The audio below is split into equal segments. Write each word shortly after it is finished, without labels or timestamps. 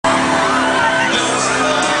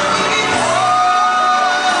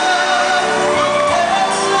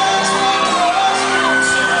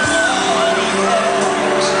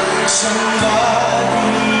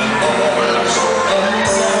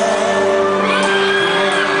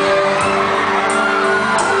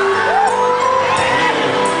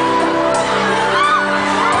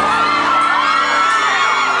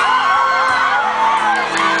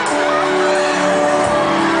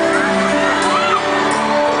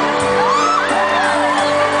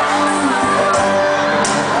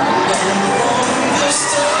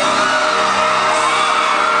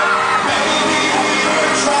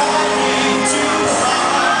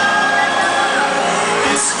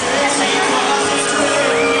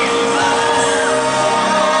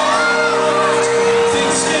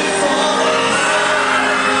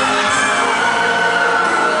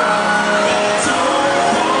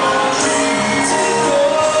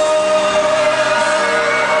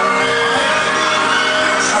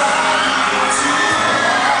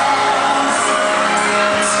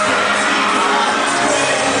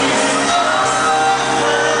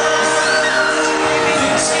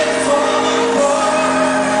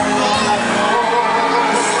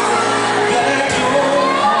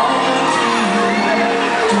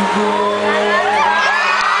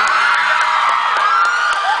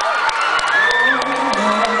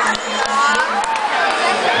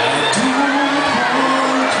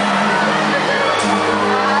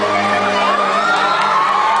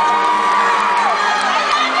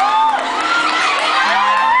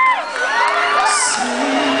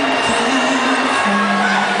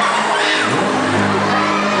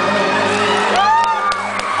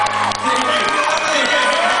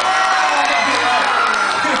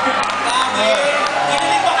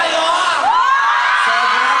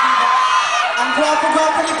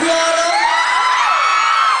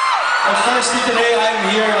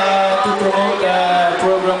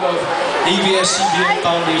ABS-CBN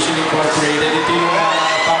Foundation Incorporated. Ito yung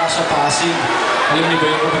para sa Pasig. Alam niyo ba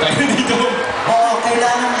yung kapatay dito? Oo,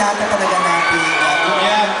 kailangan natin talaga natin.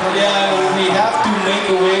 Yeah, we have to make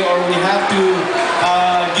a way, or we have to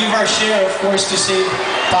give our share, of course, to save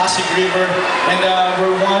Pasig River. And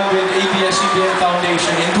we're one with ABS-CBN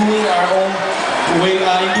Foundation in doing our own way,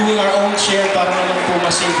 in doing our own share para naman po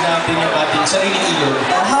masave natin yung ating sariling ilog.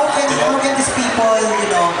 How can these people,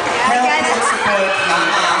 help and support you?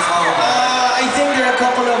 I think there are a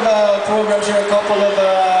couple of programs, there are a couple of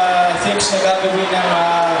things na gagawin ng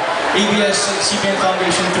ABS-CBN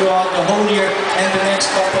Foundation throughout the whole year and the next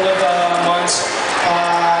couple of months.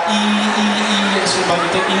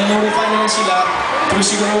 I-notify na sila through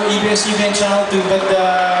siguro ABS-CBN channel too, but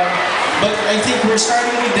I think we're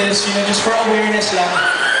starting with this, just for awareness lang.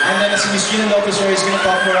 And then as Ms. Gina Lopez is going to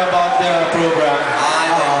talk more about the program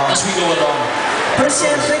as we go along. Pero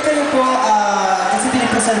siyempre kayo po, kasi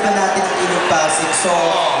pinipreserve natin ang Ilog Pasig. So,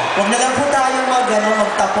 huwag na lang po tayo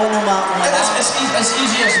magtapo ng mga kumalas. As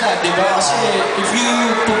easy as that, di ba? Kasi if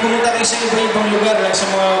you pupunta kayo sa iba-ibang lugar, like sa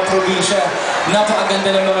mga probinsya,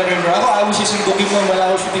 napakaganda ng mga river. Ako, I was just in Bukid mo,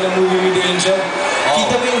 malaw shooting ng movie with the Angel.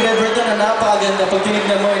 Kita mo yung river doon na napakaganda. Pag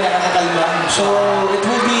tinignan mo, ay nakakakalma. So, it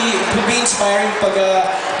will be inspiring pag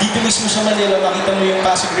dito mismo sa Manila, makita mo yung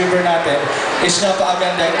Pasig River natin, is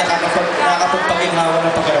napakaganda at nakakapagpaginhawa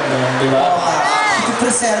ng pagkaramdaman, di ba? Oo nga.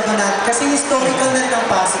 Ito-preserve natin. Kasi historical na rin ang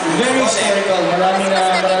Pasig. Very historical. Maraming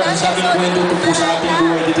sabing kwento po sa ating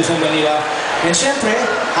buhay dito sa Manila. And syempre,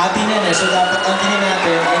 atin yan eh. So dapat antinin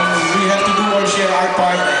natin and we have to do our share, our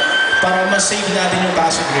part para mas-save natin yung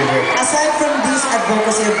Pasig River. Aside from this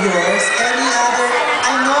advocacy of yours, any other,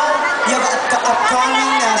 I know you have an upcoming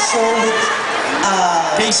show with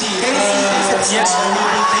Casey. Yes,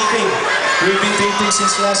 we've been taping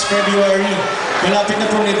since last February. Malapit na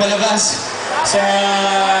po may palabas sa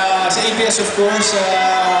ABS, of course.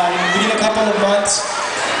 Within a couple of months,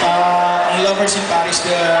 ang Lovers in Paris,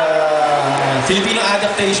 the Filipino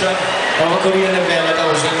adaptation of a Korean novela that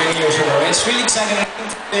was done many years ago. It's really exciting.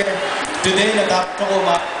 There today, natapos ako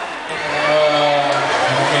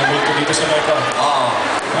dito sa Recto.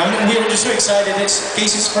 We were just so excited. It's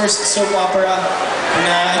Casey's first soap opera, and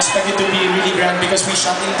I expect it to be really grand because we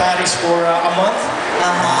shot in Paris for a month.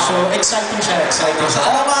 So exciting siya, exciting.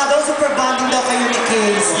 Oo nga daw, super bonding daw kayo ni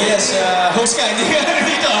Casey. Yes, host ka, hindi ka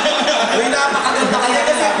dito. Uy, napakaganda kayo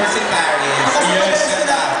ng Lovers in Paris.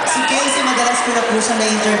 Si Casey, madalas ko na po siya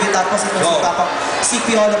na-interview, tapos ito si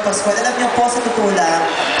Piolo Pascual. Alam niyo po, sa totoo lang,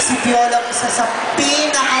 si Piolo isa sa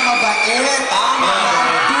pinakamabait na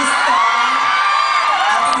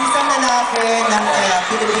artistang lalaki ng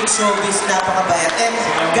Philippine showbiz, napakabait. And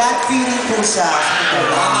God-fearing po siya.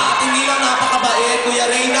 At hindi lang napakabait,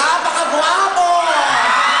 Kuya Ray, napakagwapo!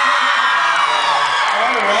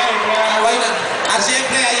 Alright. At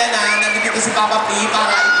syempre, ayan na, nandito si Papa P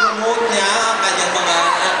para i-promote niya ang kanyang mga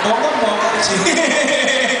bonggang-bonggang.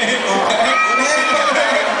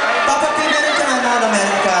 Papa P, meron ka na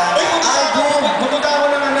meron ka album. Pupunta ako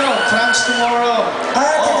ng France tomorrow.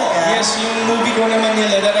 Talaga? Yes, yung movie ko naman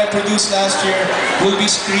nila that I produced last year will be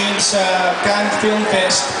screened sa Cannes Film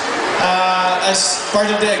Fest as part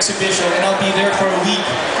of the exhibition, and I'll be there for a week.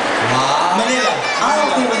 Wow. Manila.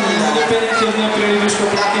 Okay, Manila. Independent film na produce ko,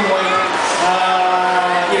 black and white.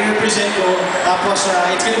 I-represent ko. Tapos,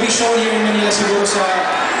 it's gonna be shown here in Manila siguro sa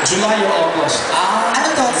July or August. Ano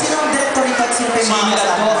to? Sino ang director nito at sino pa yung mga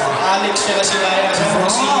kasama? Alex, siya si Laya, sa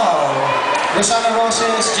Rossi. Rosana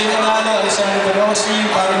Roses, Jim Nalo, Alessandro Barossi,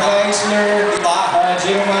 Barry Weisler,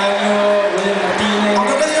 Giovanni, William Martinez. Ang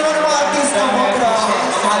ganda naman ng mga artista mo, bro.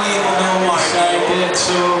 Mamali mo na mga Excited.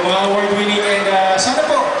 So, mga award-winning. And sana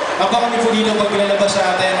po, abangan niyo po dito pag pinalabas sa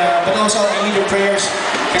atin. But also, I need your prayers.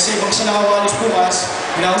 Kasi pag sa nakawalis bukas,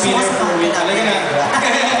 I'll be there for a week. Talaga na.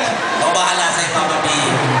 Ako bahala sa'yo, Papa P.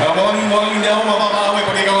 Mukhang hindi ako mapapakaway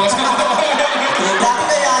pag ikaw kasama. Dati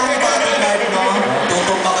kaya yung bodyguard, no?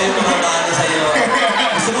 Tutok pa kayo kung ano sa'yo.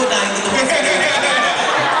 Gusto mo na, hindi naman sa'yo.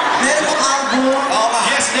 Meron kang album?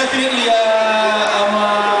 Yes, definitely. I'm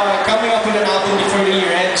coming up with an album before the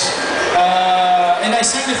year ends. And I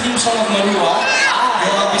sang the theme song of Marua.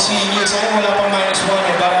 Obviously, yes, wala pang -1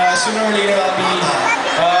 eh. But sooner or later, I'll be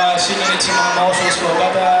singing it sa mga motions ko.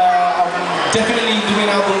 But I'm definitely doing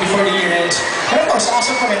an album before the year ends. And of course,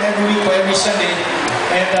 asa pa rin every week or every Sunday.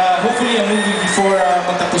 And hopefully a movie before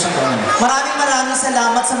magtapos ang taon. Maraming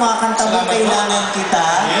salamat sa mga kanta mo, kailangan kita.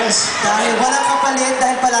 Yes. Dahil walang kapalit,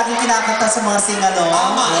 dahil palaging kinakanta sa mga sing-along.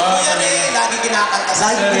 Tama, ito yan eh. Lagi kinakanta sa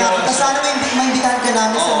Lagi kinakanta. Sana mainbitahan ka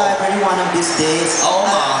namin sa library one of these days. Oo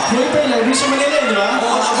nga. May pa yung library sa Manila, di ba?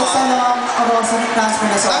 Ako sa Rossi, transfer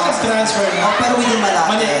na sa Austin. Transfer na. Oh, pero hindi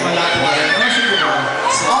malaki. Malaki. Ano siguro?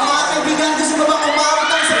 Oh, mga kaibigan, gusto mo bang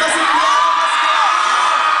umawitang sa kasimpiyan?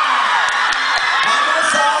 Ano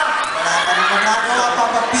song? Wala ka naman nagawa,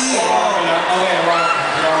 Papa P. Okay.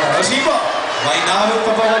 Sige po. Why not? Nakabot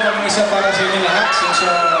pa po ako ng isa para sa inyo lahat since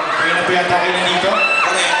kayo na po yata kayo nandito.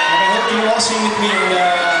 Correct. And I hope you all sing with me in the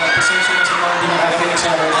pasensya na sa mga hindi nakakarinig sa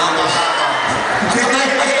akin.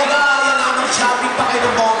 Kaya ba, yan na, mag-shopping pa kayo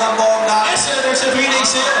ng bongga-bongga. Yes sir, there's a 3-day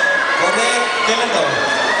sale. Correct. Kailan to?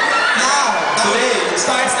 Now, Today.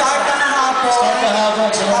 start na hapon. Start na hapon.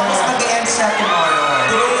 So, Tapos mag-end siya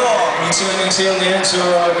tomorrow. True. minsan lang yung sale na yan. So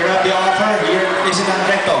grab the offer. Here, Isetann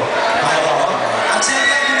Recto. At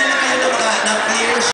syempre,